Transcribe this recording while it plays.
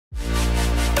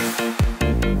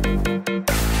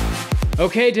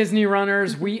Okay, Disney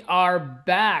runners, we are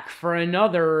back for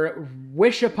another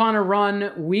Wish Upon a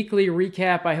Run weekly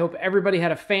recap. I hope everybody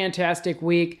had a fantastic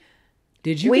week.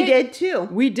 We did too.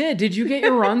 We did. Did you get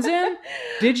your runs in?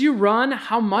 Did you run?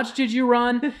 How much did you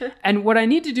run? And what I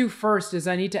need to do first is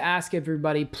I need to ask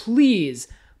everybody, please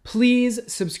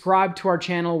subscribe to our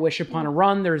channel, Wish Upon a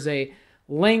Run. There's a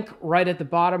link right at the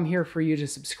bottom here for you to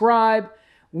subscribe.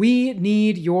 We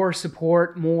need your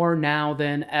support more now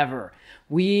than ever.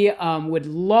 We would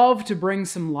love to bring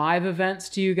some live events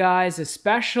to you guys,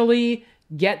 especially,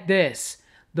 get this,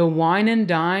 the Wine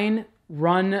Dine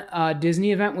Run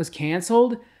Disney event was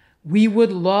canceled. We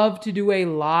would love to do a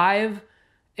live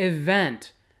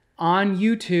event on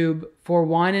YouTube for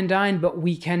Wine Dine, but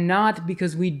we cannot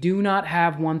because we do not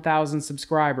have 1,000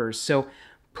 subscribers. So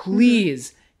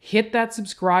please hit that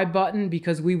subscribe button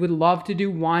because we would love to do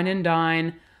Wine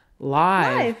Dine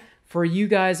live for you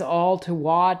guys all to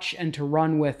watch and to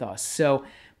run with us. So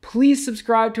please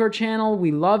subscribe to our channel.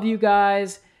 We love you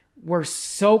guys. We're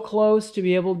so close to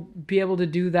be able to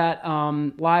do that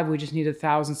live. We just need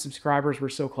 1,000 subscribers. We're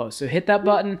so close. So hit that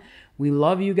button. We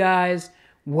love you guys.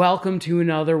 Welcome to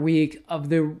another week of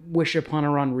the Wish Upon a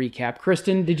Run recap.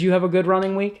 Kristen, did you have a good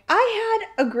running week? I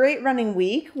had a great running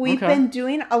week. We've been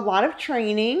doing a lot of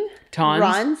training. Tons.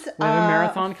 Runs. We have a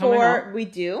marathon coming up. We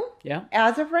do. Yeah.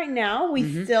 As of right now,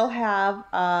 we still have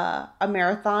a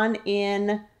marathon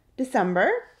in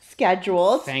December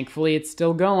scheduled. Thankfully, it's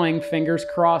still going. Fingers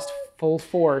crossed, full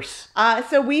force.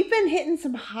 So we've been hitting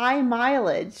some high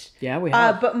mileage. Yeah, we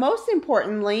have. But most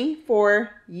importantly, for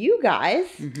you guys,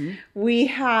 we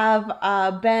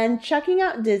have been checking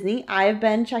out Disney. I've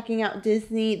been checking out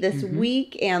Disney this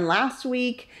week and last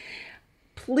week.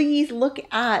 Please look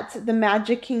at the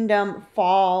Magic Kingdom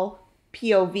Fall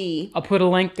POV. I'll put a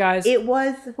link, guys. It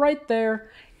was right there.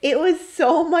 It was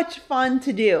so much fun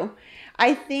to do.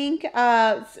 I think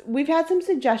we've had some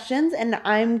suggestions, and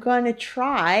I'm going to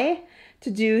try to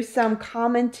do some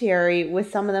commentary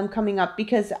with some of them coming up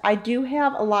because I do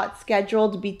have a lot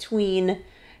scheduled between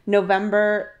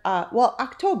October.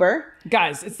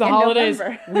 Guys, it's the holidays.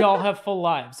 We all have full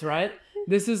lives, right?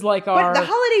 This is like But the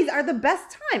holidays are the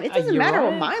best time. It doesn't matter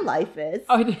what my life is.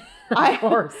 Of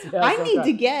course. Yes, I need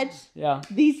to get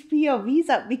these POVs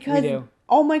up because,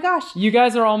 oh my gosh. You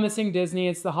guys are all missing Disney.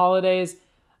 It's the holidays.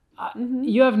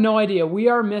 You have no idea. We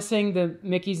are missing the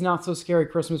Mickey's Not So Scary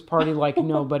Christmas Party like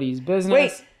nobody's business.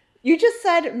 Wait, you just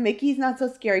said Mickey's Not So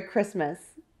Scary Christmas.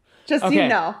 Just so you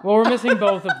know. Well, we're missing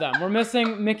both of them. We're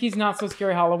missing Mickey's Not So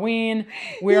Scary Halloween.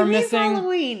 We are missing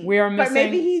Halloween. We are missing. But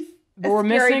maybe he's we're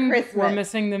missing Christmas. We're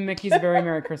missing the Mickey's Very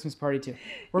Merry Christmas Party too.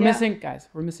 We're missing, guys.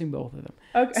 We're missing both of them.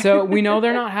 Okay. So we know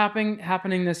they're not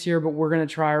happening this year, but we're gonna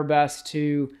try our best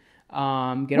to get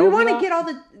over that. We want to get all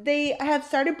the. They have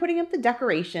started putting up the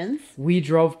decorations. We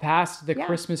drove past the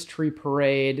Christmas tree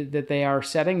parade that they are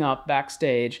setting up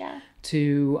backstage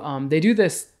to. They do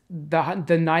this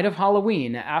the night of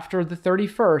Halloween after the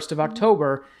 31st of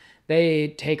October.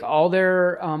 They take all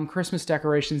their Christmas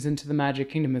decorations into the Magic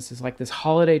Kingdom. This is like this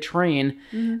holiday train.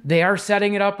 They are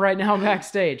setting it up right now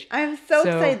backstage. I'm so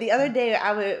excited. The other day,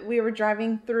 we were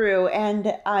driving through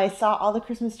and I saw all the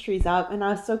Christmas trees up and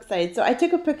I was so excited. So I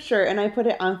took a picture and I put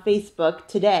it on Facebook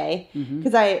today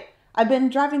because I've been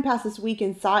driving past this week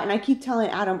and saw it and I keep telling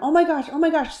Adam, oh my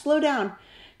gosh, slow down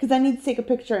because I need to take a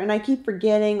picture and I keep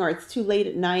forgetting or it's too late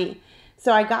at night.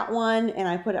 So I got one and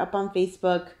I put it up on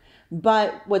Facebook.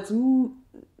 But what's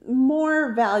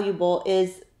more valuable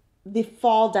is the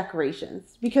fall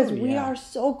decorations because we are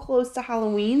so close to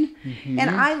Halloween and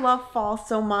I love fall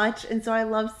so much. And so I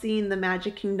love seeing the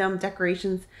Magic Kingdom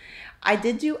decorations. I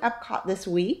did do Epcot this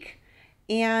week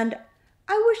and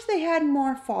I wish they had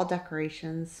more fall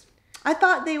decorations. I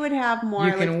thought they would have more.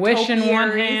 You can wish in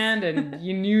one hand and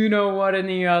you know what in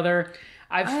the other.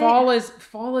 Fall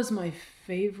is my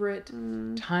favorite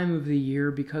time of the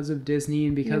year because of Disney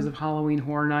and because of Halloween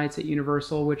Horror Nights at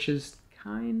Universal, which is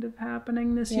kind of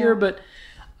happening this year. But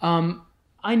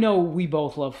I know we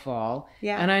both love fall.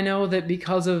 Yeah. And I know that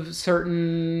because of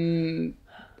certain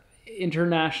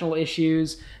international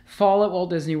issues, fall at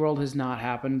Walt Disney World has not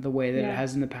happened the way that it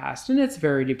has in the past. And it's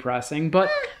very depressing. But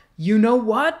you know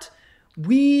what?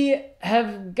 We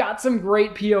have got some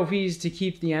great POVs to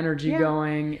keep the energy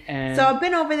going, and so I've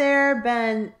been over there,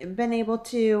 been able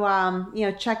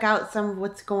to check out some of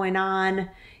what's going on,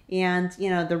 and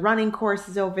the running course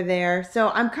is over there. So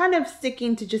I'm kind of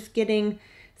sticking to just getting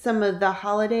some of the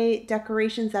holiday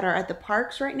decorations that are at the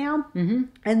parks right now, and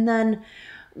then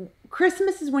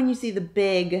Christmas is when you see the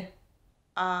big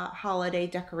holiday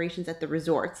decorations at the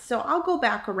resorts. So I'll go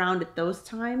back around at those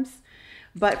times.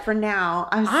 But for now,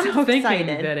 I'm so thinking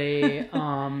excited that a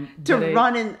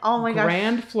run in. Oh my gosh,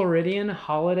 Grand Floridian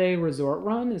holiday resort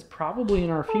run is probably in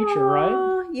our future,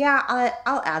 right? Yeah,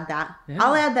 I'll add that. Yeah.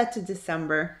 I'll add that to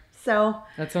December. So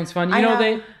that sounds fun.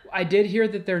 I did hear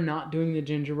that they're not doing the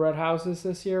gingerbread houses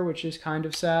this year, which is kind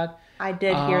of sad. I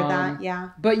did hear that, yeah.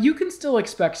 But you can still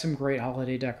expect some great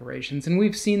holiday decorations, and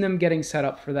we've seen them getting set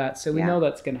up for that, so we know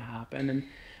that's going to happen. And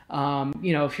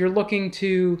if you're looking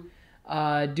to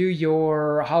do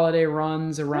your holiday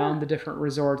runs around the different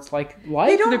resorts, like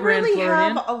they don't the Grand really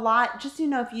Floridian. have a lot. Just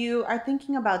if you are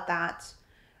thinking about that,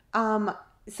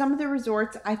 some of the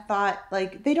resorts I thought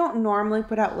like they don't normally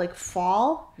put out like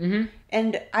fall,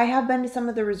 and I have been to some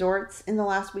of the resorts in the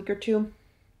last week or two.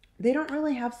 They don't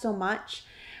really have so much,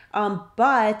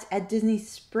 but at Disney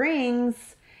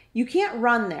Springs, you can't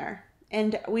run there,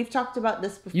 and we've talked about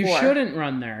this before. You shouldn't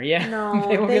run there, yeah.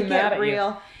 No, they get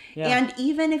real. Yeah. And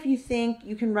even if you think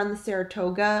you can run the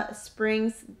Saratoga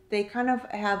Springs, they kind of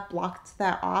have blocked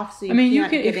that off. So you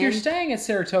can if you're staying at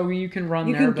Saratoga, you can run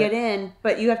there. You can get in,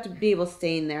 but you have to be able to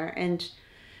stay in there. And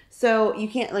so you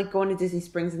can't like go into Disney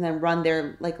Springs and then run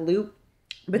their like loop.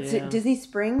 But Disney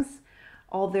Springs,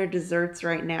 all their desserts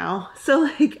right now. So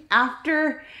like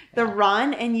after the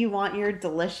run and you want your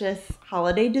delicious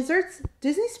holiday desserts,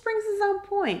 Disney Springs is on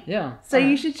point. Yeah. So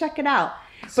you should check it out.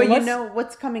 So but you know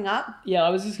what's coming up? Yeah, I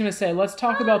was just going to say, let's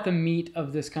talk about the meat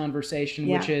of this conversation,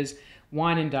 which is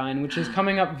Wine Dine, which is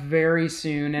coming up very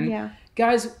soon. And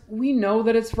guys, we know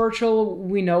that it's virtual.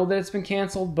 We know that it's been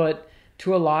canceled. But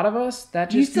to a lot of us,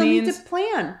 that just means... You still need to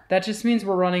plan. That just means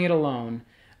we're running it alone.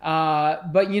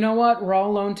 But you know what? We're all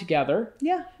alone together.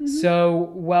 Yeah. Mm-hmm. So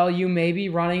while you may be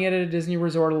running it at a Disney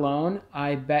resort alone,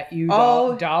 I bet you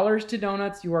dollars to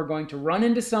donuts, you are going to run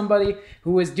into somebody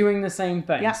who is doing the same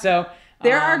thing. Yeah. So...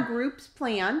 There are groups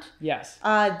planned. Yes.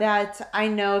 That I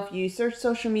know if you search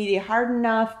social media hard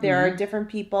enough, there are different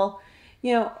people.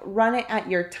 Run it at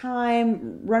your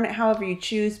time, run it however you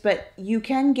choose, but you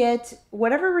can get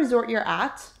whatever resort you're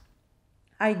at.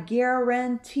 I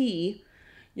guarantee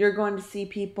you're going to see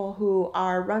people who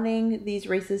are running these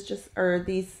races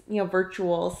these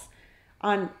virtuals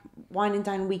on Wine and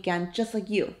Dine weekend, just like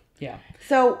you. Yeah.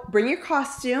 So bring your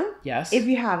costume. Yes. If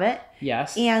you have it.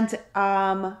 Yes. And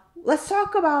let's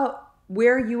talk about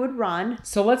where you would run.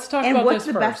 So let's talk about this first. And what's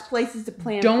the best places to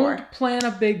plan for. Don't plan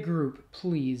a big group,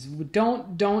 please.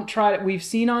 Don't try to. We've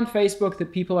seen on Facebook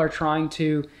that people are trying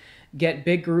to get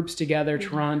big groups together to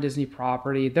run on Disney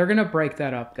property. They're going to break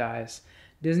that up, guys.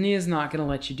 Disney is not going to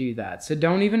let you do that. So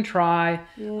don't even try.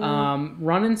 Yeah.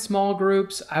 Run in small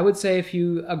groups. I would say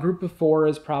a group of 4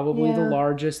 is probably the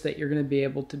largest that you're going to be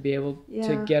able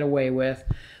to get away with.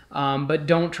 But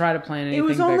don't try to plan anything bigger. It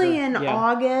was only in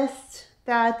August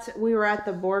that we were at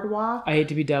the boardwalk. I hate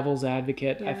to be devil's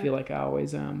advocate. Yeah. I feel like I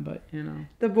always am, but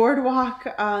The boardwalk,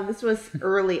 this was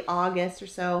early August or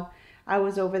so. I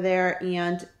was over there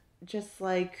and just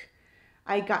like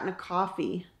I had gotten a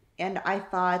coffee and I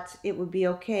thought it would be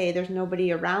okay. There's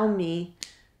nobody around me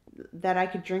that I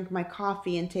could drink my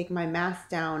coffee and take my mask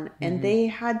down. And they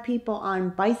had people on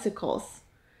bicycles.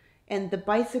 And the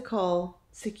bicycle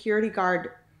security guard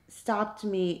stopped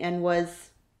me and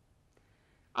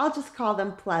I'll just call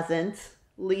them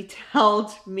pleasantly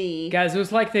told me. Guys, it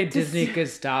was like they Disney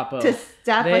Gestapo. To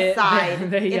step aside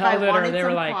they if I yelled at her. wanted They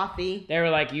were like, coffee. They were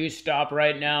like, you stop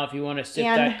right now if you want to sip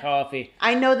that coffee.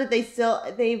 I know that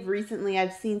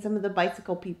I've seen some of the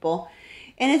bicycle people.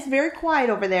 And it's very quiet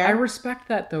over there. I respect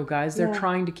that though, guys. They're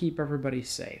trying to keep everybody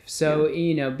safe. So,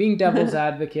 being devil's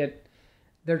advocate,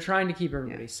 they're trying to keep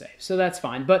everybody safe. So that's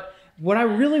fine. But what I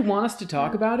really want us to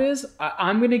talk about is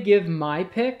I'm going to give my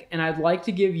pick and I'd like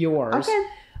to give yours. Okay.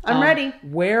 I'm ready.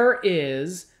 Where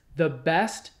is the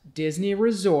best Disney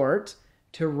resort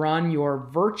to run your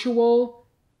virtual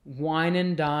Wine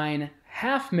and Dine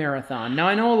half marathon? Now,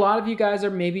 I know a lot of you guys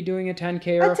are maybe doing a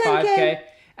 10K or a 5K.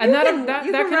 And that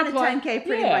can apply, a 10K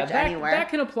pretty much anywhere. That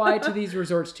can apply to these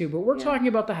resorts too. But we're talking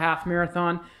about the half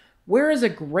marathon. Where is a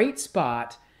great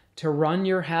spot to run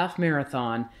your half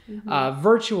marathon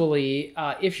virtually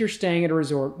if you're staying at a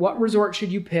resort? What resort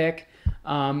should you pick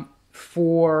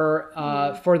for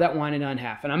that Wine and Dine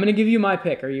half? And I'm going to give you my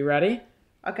pick. Are you ready?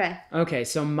 Okay. Okay,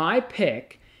 so my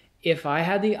pick, if I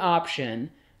had the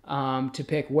option to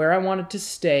pick where I wanted to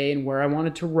stay and where I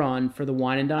wanted to run for the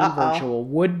Wine and Dine virtual,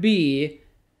 would be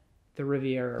the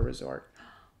Riviera Resort.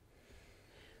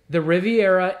 The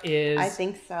Riviera is, I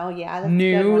think so, yeah. That's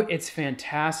new. It's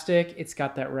fantastic. It's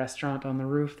got that restaurant on the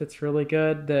roof that's really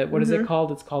good. What is it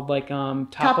called? It's called like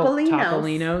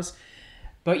Topolino's.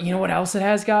 But you know what else it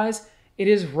has, guys? It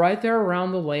is right there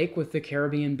around the lake with the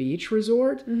Caribbean Beach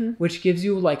Resort, which gives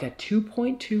you like a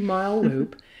 2.2 mile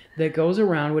loop that goes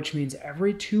around, which means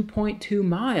every 2.2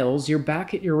 miles you're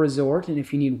back at your resort. And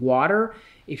if you need water,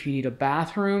 if you need a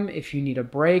bathroom, if you need a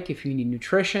break, if you need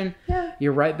nutrition,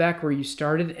 you're right back where you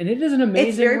started. And it is an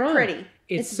amazing run. It's very pretty.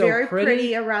 It's so very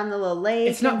pretty around the little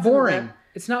lake. It's not boring.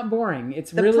 It's not boring.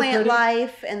 It's the really plant pretty.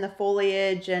 life and the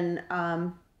foliage and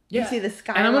you see the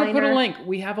skyliner. And I'm going to put a link.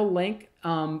 We have a link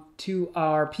to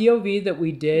our POV that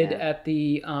we did at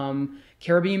the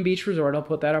Caribbean Beach Resort. I'll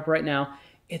put that up right now.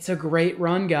 It's a great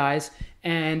run, guys.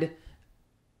 And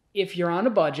if you're on a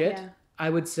budget, I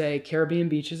would say Caribbean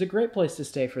Beach is a great place to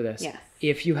stay for this. Yes.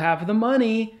 If you have the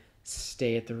money,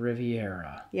 stay at the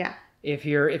Riviera. Yeah.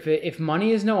 If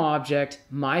money is no object,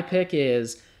 my pick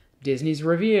is Disney's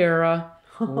Riviera.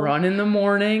 Run in the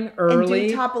morning early. And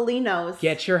do Topolino's.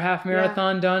 Get your half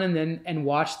marathon done, and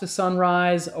watch the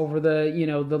sunrise over the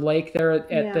the lake there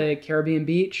at the Caribbean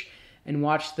Beach, and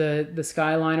watch the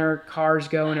Skyliner cars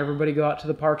go, and everybody go out to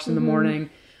the parks in the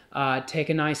morning. Take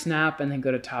a nice nap, and then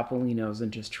go to Topolino's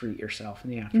and just treat yourself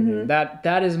in the afternoon.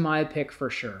 That is my pick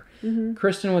for sure.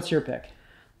 Kristen, what's your pick?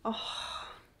 This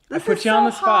I put is you so on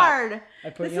the spot. hard. I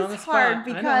put this you on the is spot. hard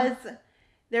because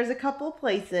there's a couple of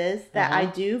places that I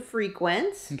do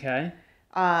frequent. Okay.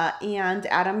 And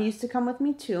Adam used to come with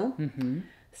me too.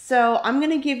 So I'm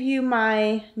going to give you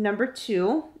my number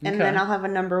 2, and then I'll have a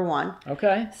number 1.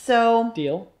 Okay. So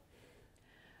deal.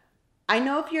 I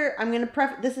know if you're, I'm going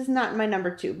to this is not my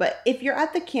number 2, but if you're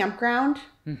at the campground,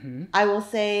 I will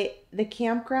say the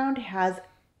campground has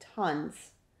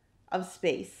tons of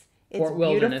space. It's Fort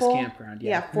Wilderness beautiful. Campground.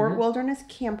 Yeah, Fort Wilderness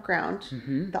Campground.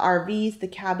 The RVs, the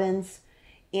cabins,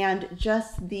 and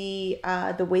just the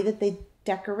way that they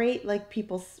decorate like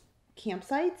people's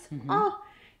campsites. Oh,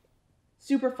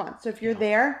 super fun. So if you're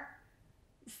there,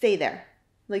 stay there.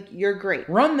 Like, you're great.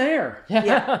 Run there.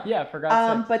 Yeah, for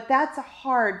God's sake. But that's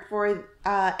hard for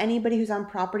anybody who's on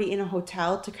property in a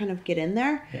hotel to kind of get in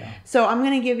there. Yeah. So I'm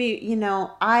going to give you,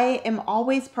 I am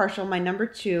always partial, my number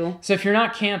 2. So if you're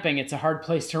not camping, it's a hard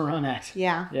place to run at.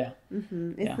 Yeah. Yeah.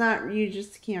 It's not, you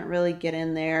just can't really get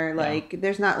in there. Like,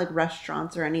 there's not like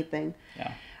restaurants or anything.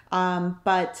 Yeah.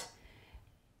 But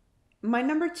my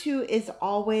number 2 is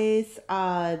always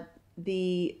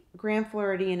the Grand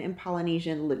Floridian and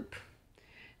Polynesian Loop.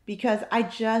 Because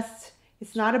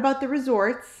it's not about the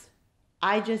resorts.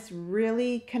 I just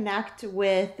really connect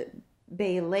with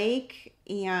Bay Lake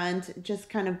and just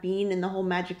kind of being in the whole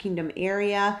Magic Kingdom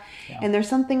area. Yeah. And there's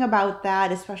something about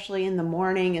that, especially in the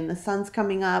morning and the sun's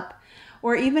coming up.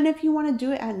 Or even if you want to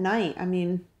do it at night. I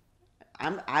mean,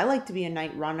 I like to be a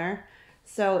night runner.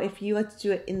 So if you like to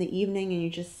do it in the evening and you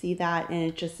just see that, and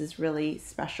it just is really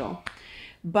special.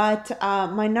 But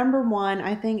my number 1,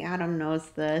 I think Adam knows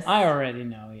this. I already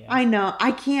know, yeah. I know.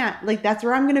 I can't. Like, that's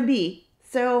where I'm going to be.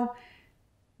 So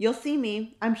you'll see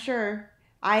me, I'm sure.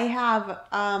 I have,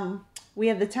 we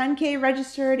have the 10K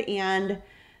registered and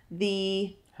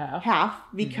the half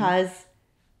because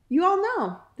you all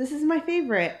know this is my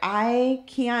favorite. I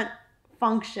can't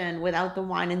function without the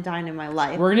Wine and Dine in my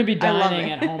life. We're going to be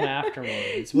dining at home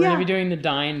afterwards. We're going to be doing the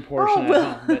dine portion at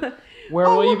home. But where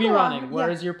will you be running? Where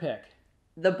is your pick?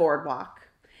 The boardwalk.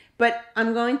 But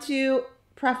I'm going to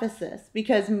preface this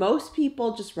because most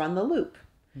people just run the loop.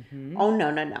 Oh,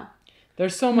 no.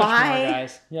 There's so much more,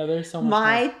 guys. Yeah, there's so much more.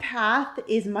 My path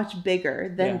is much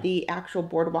bigger than the actual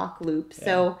boardwalk loop. Yeah.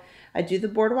 So I do the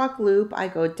boardwalk loop. I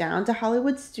go down to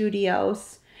Hollywood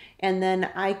Studios, and then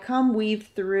I come weave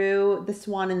through the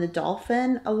Swan and the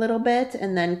Dolphin a little bit,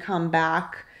 and then come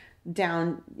back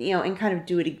down, and kind of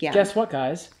do it again. Guess what,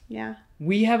 guys? Yeah.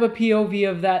 We have a POV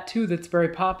of that too that's very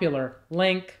popular.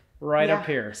 Link right up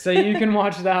here. So you can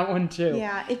watch that one too.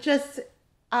 Yeah, it just,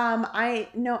 I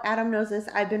know Adam knows this.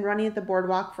 I've been running at the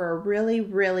boardwalk for a really,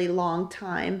 really long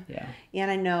time. Yeah.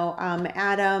 And I know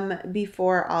Adam,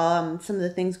 before some of the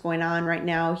things going on right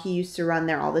now, he used to run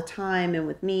there all the time and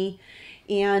with me.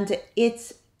 And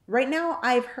it's, right now,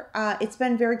 it's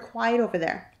been very quiet over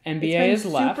there. NBA is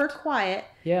left. Super quiet.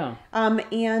 Yeah.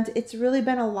 And it's really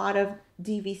been a lot of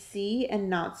DVC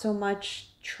and not so much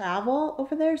travel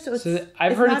over there. So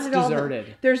I've heard it's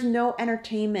deserted. There's no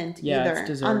entertainment either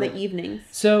on the evenings.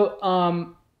 So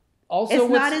also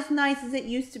it's not as nice as it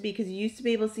used to be because you used to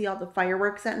be able to see all the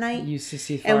fireworks at night. You used to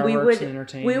see fireworks and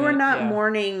entertainment. We were not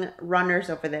morning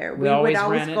runners over there. We would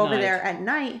always go over there at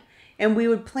night. And we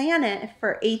would plan it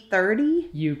for 8:30.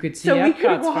 You could see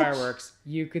Epcot's fireworks.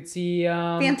 You could see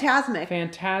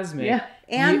Fantasmic. Yeah,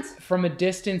 and from a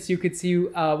distance, you could see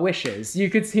Wishes.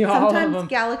 You could see all of them. Sometimes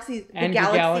Galaxy's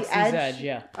Edge.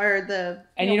 Yeah. Or the.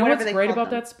 And you know what's great about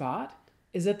that spot?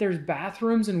 is that there's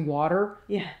bathrooms and water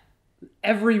Yeah.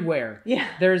 everywhere. Yeah.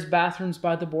 There's bathrooms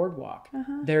by the boardwalk.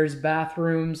 There's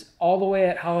bathrooms all the way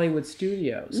at Hollywood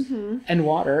Studios and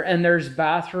water. And there's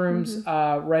bathrooms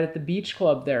right at the beach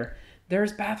club there.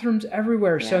 There's bathrooms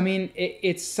everywhere. Yeah. So, I mean,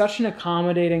 it's such an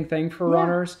accommodating thing for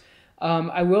runners.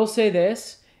 I will say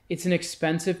this. It's an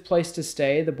expensive place to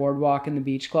stay, the boardwalk and the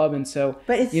beach club. And so,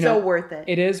 but it's so worth it.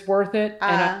 It is worth it.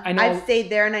 And I know I've stayed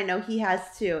there and I know he has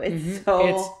too. It's so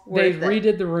worth it. They've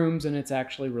redid the rooms and it's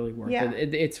actually really worth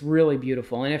it. It's really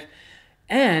beautiful.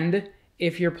 And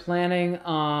if you're planning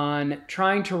on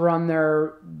trying to run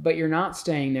there, but you're not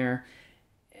staying there,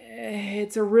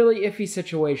 it's a really iffy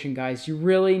situation, guys. You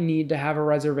really need to have a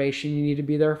reservation. You need to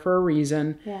be there for a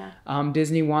reason. Yeah.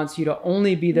 Disney wants you to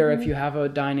only be there if you have a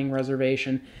dining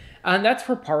reservation. And that's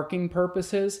for parking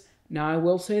purposes. Now, I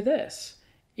will say this.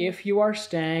 If you are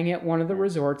staying at one of the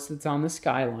resorts that's on the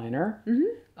Skyliner,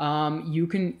 you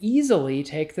can easily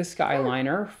take the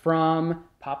Skyliner from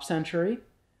Pop Century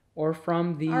or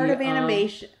from the... Art of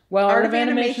Animation. Well, Art of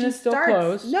Animation is still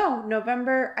closed. No,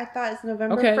 November. I thought it's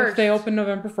November 1st. Okay, if they open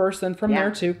November 1st, then from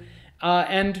there too.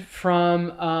 And from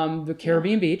the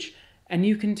Caribbean Beach. And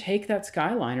you can take that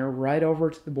Skyliner right over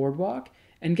to the boardwalk.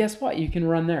 And guess what? You can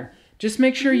run there. Just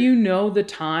make sure you know the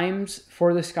times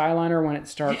for the Skyliner, when it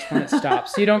starts, when it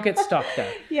stops, so you don't get stuck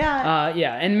there.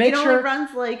 And make sure... It only runs,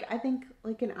 I think,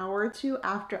 an hour or two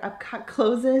after Epcot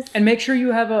closes. And make sure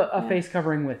you have a face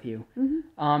covering with you.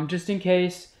 Just in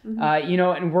case.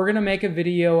 And we're going to make a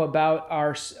video about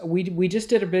our... We just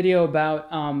did a video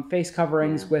about face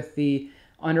coverings with the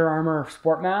Under Armour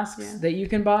sport masks that you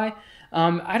can buy.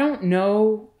 I don't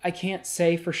know. I can't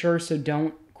say for sure, so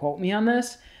don't quote me on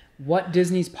this. What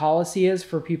Disney's policy is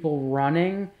for people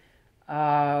running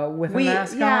with a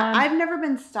mask on. I've never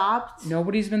been stopped.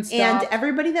 Nobody's been stopped. And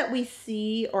everybody that we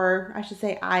see, or I should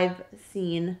say I've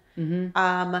seen,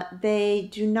 they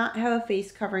do not have a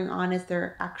face covering on as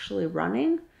they're actually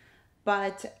running.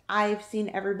 But I've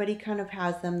seen everybody kind of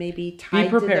has them maybe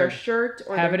tied to their shirt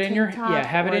or have their it in your top,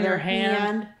 have it in your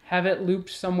hand. Have it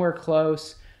looped somewhere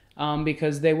close.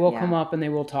 Because they will come up and they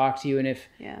will talk to you, and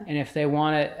if they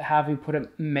want to have you put it,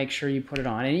 make sure you put it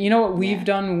on. And you know what we've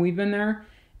done when we've been there?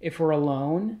 If we're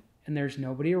alone and there's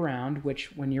nobody around,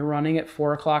 which when you're running at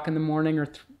 4:00 in the morning or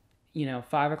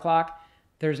 5:00,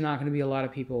 there's not going to be a lot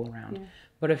of people around. Yeah.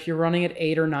 But if you're running at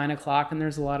 8 or 9 o'clock and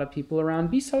there's a lot of people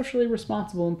around, be socially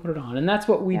responsible and put it on. And that's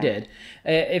what we did.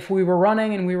 If we were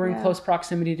running and we were in close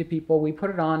proximity to people, we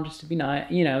put it on just to be nice,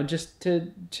 just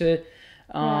to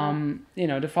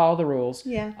follow the rules.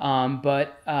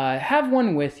 But have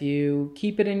one with you.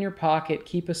 Keep it in your pocket.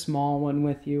 Keep a small one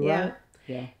with you, right?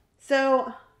 Yeah.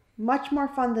 So, much more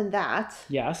fun than that.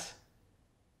 Yes.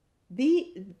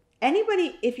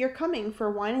 Anybody, if you're coming for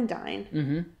Wine and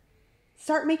Dine,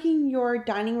 start making your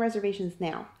dining reservations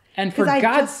now. And for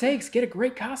God's sakes, get a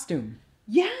great costume.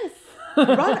 Yes.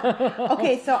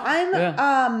 Okay, so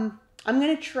I'm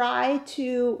going to try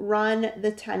to run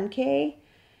the 10K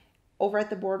over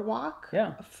at the boardwalk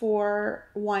for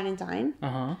Wine and Dine.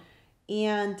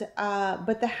 And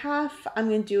but the half I'm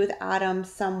going to do with Adam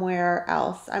somewhere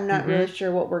else. I'm not really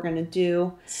sure what we're going to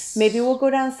do. Maybe we'll go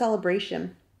down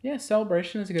Celebration. Yeah,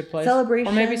 Celebration is a good place.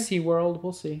 Celebration. Or maybe SeaWorld.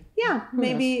 We'll see. Yeah,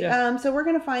 maybe. Yeah. So we're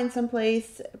going to find some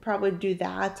place, probably do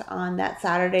that on that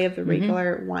Saturday of the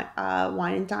regular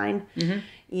Wine and Dine.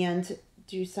 And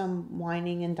do some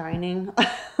wining and dining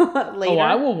later. Oh,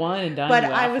 I will wine and dine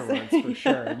afterwards, for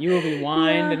sure. You will be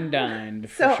wined and dined,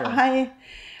 for sure.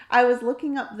 I was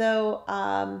looking up, though,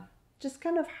 just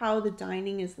kind of how the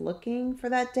dining is looking for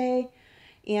that day.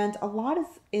 And a lot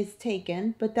is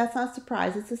taken, but that's not a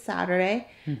surprise. It's a Saturday.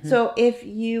 So if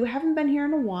you haven't been here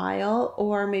in a while,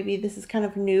 or maybe this is kind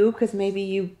of new because maybe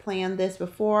you planned this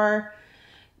before,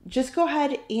 just go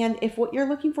ahead, and if what you're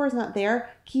looking for is not there,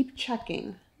 keep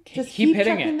checking. Just keep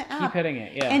hitting checking it. the app. Keep hitting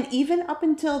it, yeah. And even up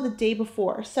until the day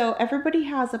before. So everybody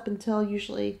has up until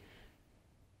usually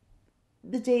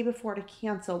the day before to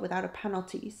cancel without a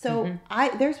penalty. So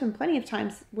there's been plenty of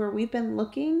times where we've been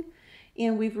looking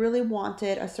and we've really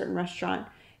wanted a certain restaurant,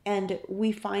 and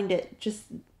we find it just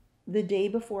the day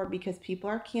before because people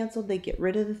are canceled. They get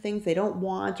rid of the things they don't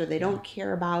want or they don't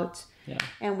care about,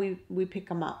 and we pick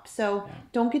them up. So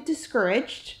don't get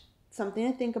discouraged.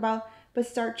 Something to think about, but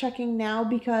start checking now,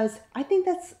 because I think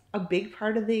that's a big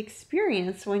part of the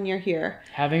experience when you're here.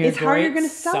 Having a great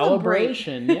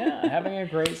celebration. Having a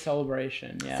great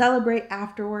celebration. Yeah. Celebrate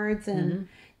afterwards, and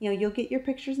you'll get your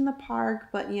pictures in the park,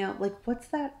 but what's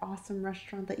that awesome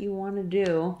restaurant that you want to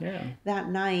do that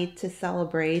night to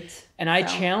celebrate? And I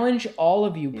challenge all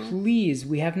of you, please,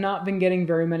 we have not been getting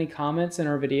very many comments in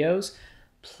our videos.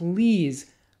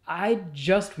 Please I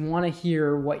just want to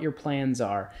hear what your plans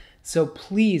are. So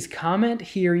please comment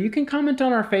here. You can comment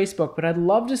on our Facebook, but I'd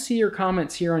love to see your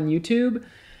comments here on YouTube.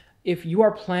 If you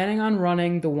are planning on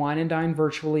running the Wine and Dine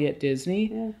virtually at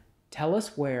Disney, tell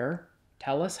us where,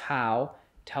 tell us how,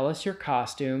 tell us your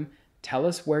costume, tell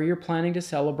us where you're planning to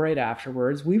celebrate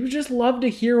afterwards. We would just love to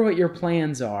hear what your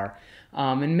plans are.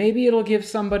 And maybe it'll give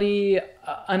somebody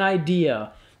an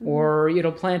idea, or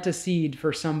it'll plant a seed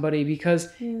for somebody, because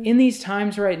in these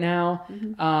times right now,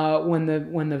 when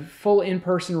the full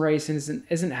in-person race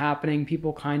isn't happening,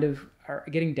 people kind of are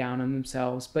getting down on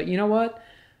themselves. But you know what?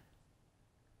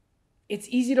 It's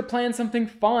easy to plan something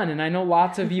fun, and I know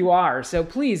lots of you are. So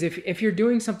please, if you're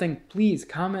doing something, please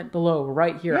comment below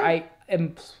right here. Yeah. I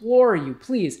implore you,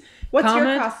 please. What's comment.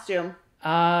 Your costume?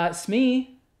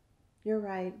 Smee. You're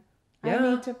right. Yeah.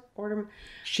 I need to order.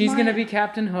 She's going to be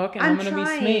Captain Hook, and I'm going to be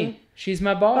Smee. She's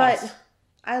my boss. But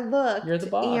I looked. You're the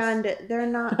boss. And they're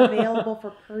not available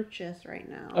for purchase right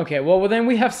now. Okay, well then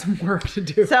we have some work to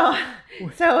do. So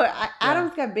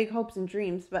Adam's got big hopes and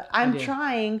dreams, but I'm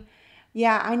trying.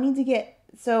 Yeah, I need to get...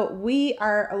 So we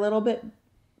are a little bit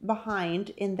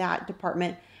behind in that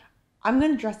department. I'm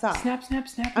going to dress up. Snap.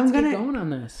 Let's get going on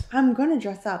this. I'm going to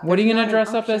dress up. What are you going to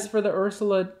dress up as for the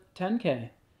Ursula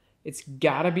 10K? It's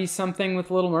got to be something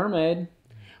with Little Mermaid.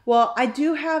 Well, I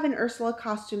do have an Ursula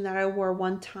costume that I wore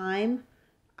one time.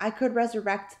 I could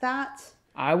resurrect that.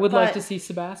 I would like to see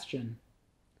Sebastian.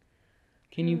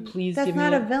 Can you please give me...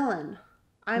 That's not a villain.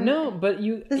 No, but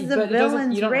you... This is a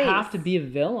villain's You don't race. have to be a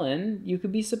villain. You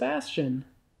could be Sebastian.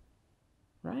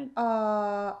 Right?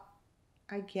 I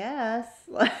guess.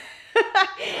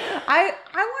 I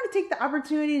want to take the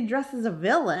opportunity to dress as a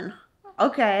villain.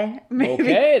 Okay. Maybe,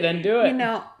 okay, then do it. You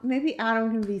know, maybe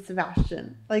Adam can be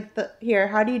Sebastian. Like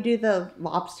how do you do the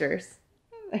lobsters?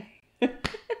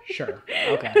 Sure.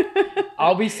 Okay.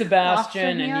 I'll be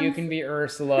Sebastian and you can be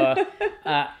Ursula.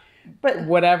 But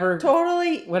whatever makes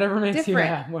different. you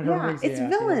happy. It's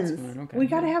villains. Yeah, okay, we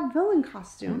got to have villain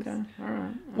costumes. Okay. All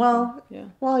right. Okay.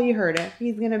 Well, you heard it.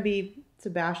 He's going to be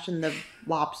Sebastian the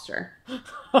lobster.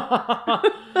 I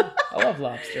love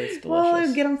lobster. It's delicious.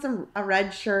 Well, get him a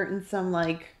red shirt and some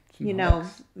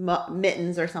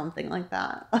mittens or something like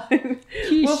that.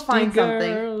 We'll find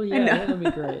something. Yeah, that'll be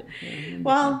great.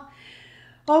 Yeah,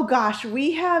 oh gosh,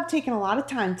 we have taken a lot of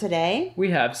time today. We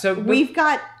have. We've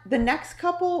got the next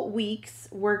couple weeks.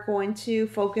 We're going to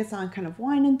focus on kind of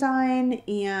Wine and Dine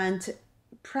and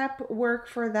prep work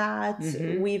for that.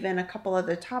 Weave in a couple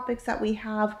other topics that we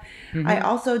have. I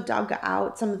also dug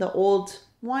out some of the old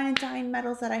Wine and Dine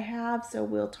medals that I have, so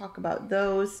we'll talk about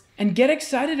those. And get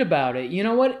excited about it. You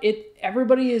know what?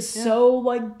 Everybody is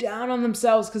so down on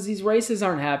themselves because these races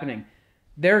aren't happening.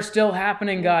 They're still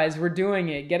happening, guys. We're doing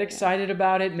it. Get excited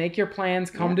about it. Make your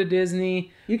plans. Come to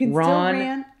Disney. You can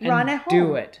run at home.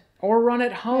 Do it. Or run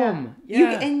at home.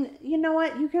 Yeah. And you know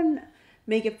what? You can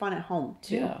make it fun at home,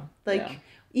 too. Yeah.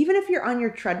 Even if you're on your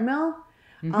treadmill,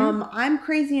 I'm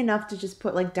crazy enough to just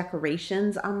put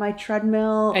decorations on my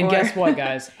treadmill. And guess what,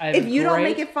 guys? If you don't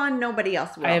make it fun, nobody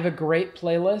else will. I have a great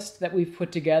playlist that we've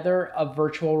put together of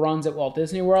virtual runs at Walt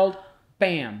Disney World.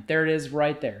 Bam, there it is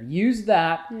right there. Use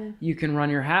that. Yeah. You can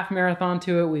run your half marathon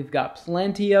to it. We've got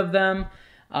plenty of them.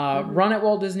 Run at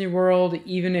Walt Disney World,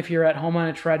 even if you're at home on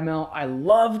a treadmill. I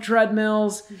love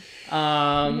treadmills.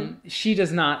 She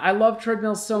does not. I love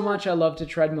treadmills so much. I love to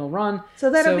treadmill run. So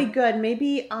that'll be good.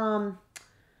 Maybe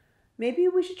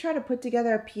we should try to put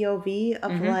together a POV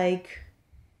of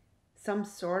some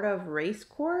sort of race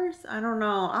course. I don't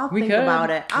know. I'll think about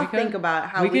it. I'll think about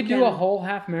how we could do a whole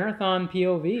half marathon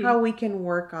POV. How we can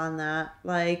work on that.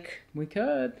 We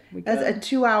could. As a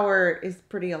 2 hour is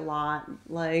pretty a lot.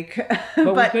 But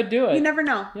we could do it. You never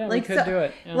know. Yeah, we could do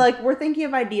it. Yeah. We're thinking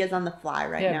of ideas on the fly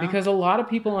right now. Yeah, because a lot of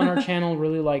people on our channel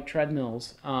really like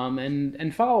treadmills,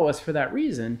 and follow us for that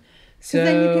reason. So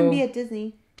then you can be at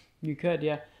Disney. You could,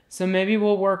 yeah. So maybe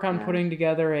we'll work on putting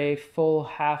together a full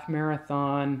half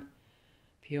marathon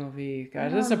POV.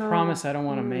 Guys, this is a promise I don't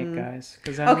want to make, guys,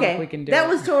 because I don't know if we can do it. That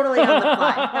was totally on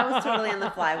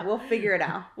the fly. We'll figure it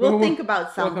out. We'll think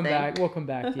about something. We'll come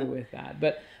back to you with that.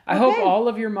 But I hope all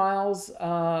of your miles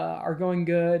are going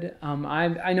good.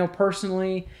 I know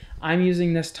personally I'm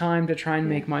using this time to try and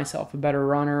make myself a better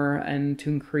runner and to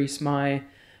increase my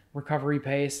recovery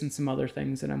pace and some other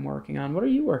things that I'm working on. What are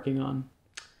you working on?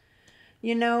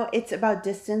 You know, it's about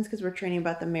distance because we're training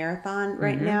about the marathon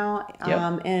right now.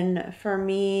 And for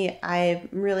me, I'm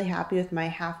really happy with my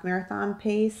half marathon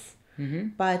pace.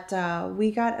 But we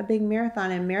got a big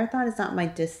marathon, and marathon is not my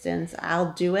distance.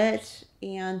 I'll do it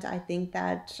and I think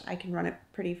that I can run it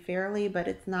pretty fairly, but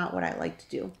it's not what I like to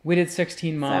do. We did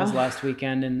 16 miles last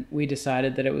weekend, and we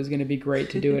decided that it was going to be great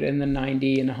to do it in the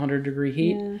 90 and 100 degree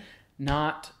heat. Yeah.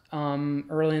 Not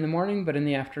early in the morning, but in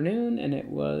the afternoon, and it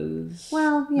was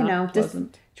just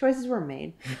choices were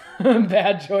made.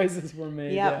 Bad choices were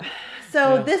made. Yep. Yeah.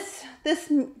 So this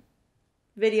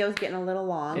video is getting a little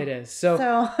long. It is.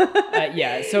 So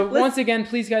once again,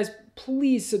 please guys,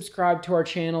 please subscribe to our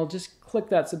channel. Just click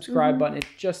that subscribe button. It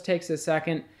just takes a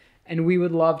second, and we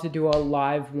would love to do a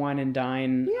live wine and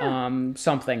dine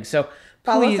something. So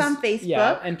follow us on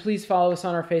Facebook. And please follow us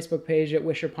on our Facebook page at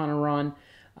Wish Upon a Run.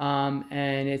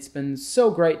 And it's been so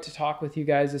great to talk with you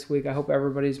guys this week. I hope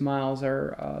everybody's miles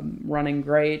are running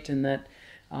great, and that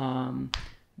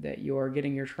that you're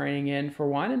getting your training in for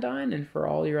Wine and Dine and for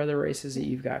all your other races that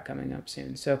you've got coming up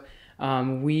soon. So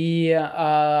we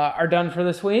are done for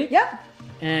this week. Yep.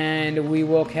 And we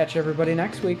will catch everybody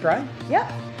next week, right? Yep.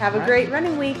 Have a great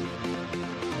running week.